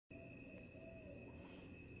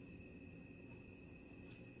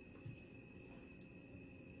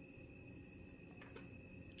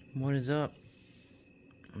What is up?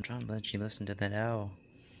 I'm trying to let you listen to that owl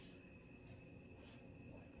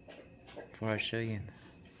before I show you.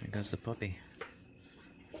 There goes the puppy.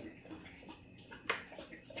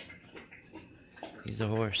 He's a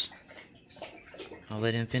horse. I'll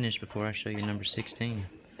let him finish before I show you number 16.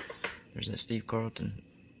 There's that Steve Carlton.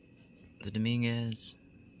 The Dominguez.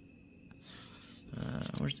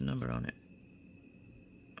 Where's the number on it?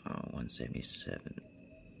 Oh, 177.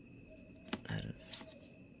 Out of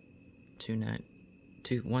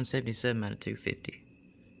 177 out of 250.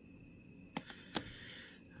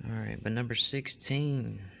 Alright, but number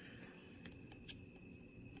 16.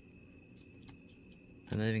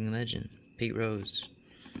 The living legend. Pete Rose.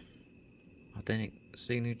 Authentic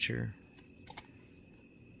signature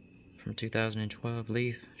from 2012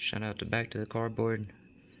 Leaf. Shout out to Back to the Cardboard.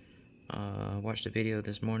 Watched a video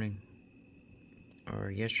this morning, or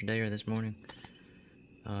yesterday or this morning.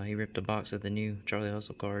 He ripped a box of the new Charlie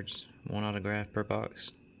Hustle cards, one autograph per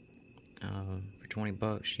box, for 20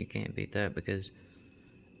 bucks. You can't beat that because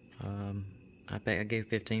I gave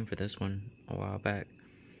 15 for this one a while back.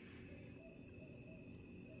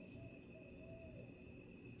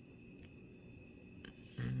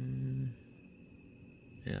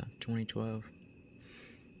 Yeah, 2012.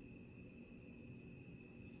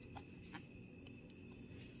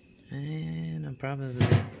 And I probably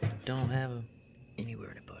don't have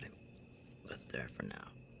anywhere to put him, but there for now.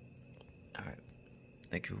 Alright,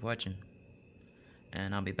 thank you for watching,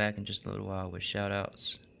 and I'll be back in just a little while with shout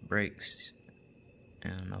outs, breaks,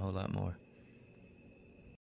 and a whole lot more.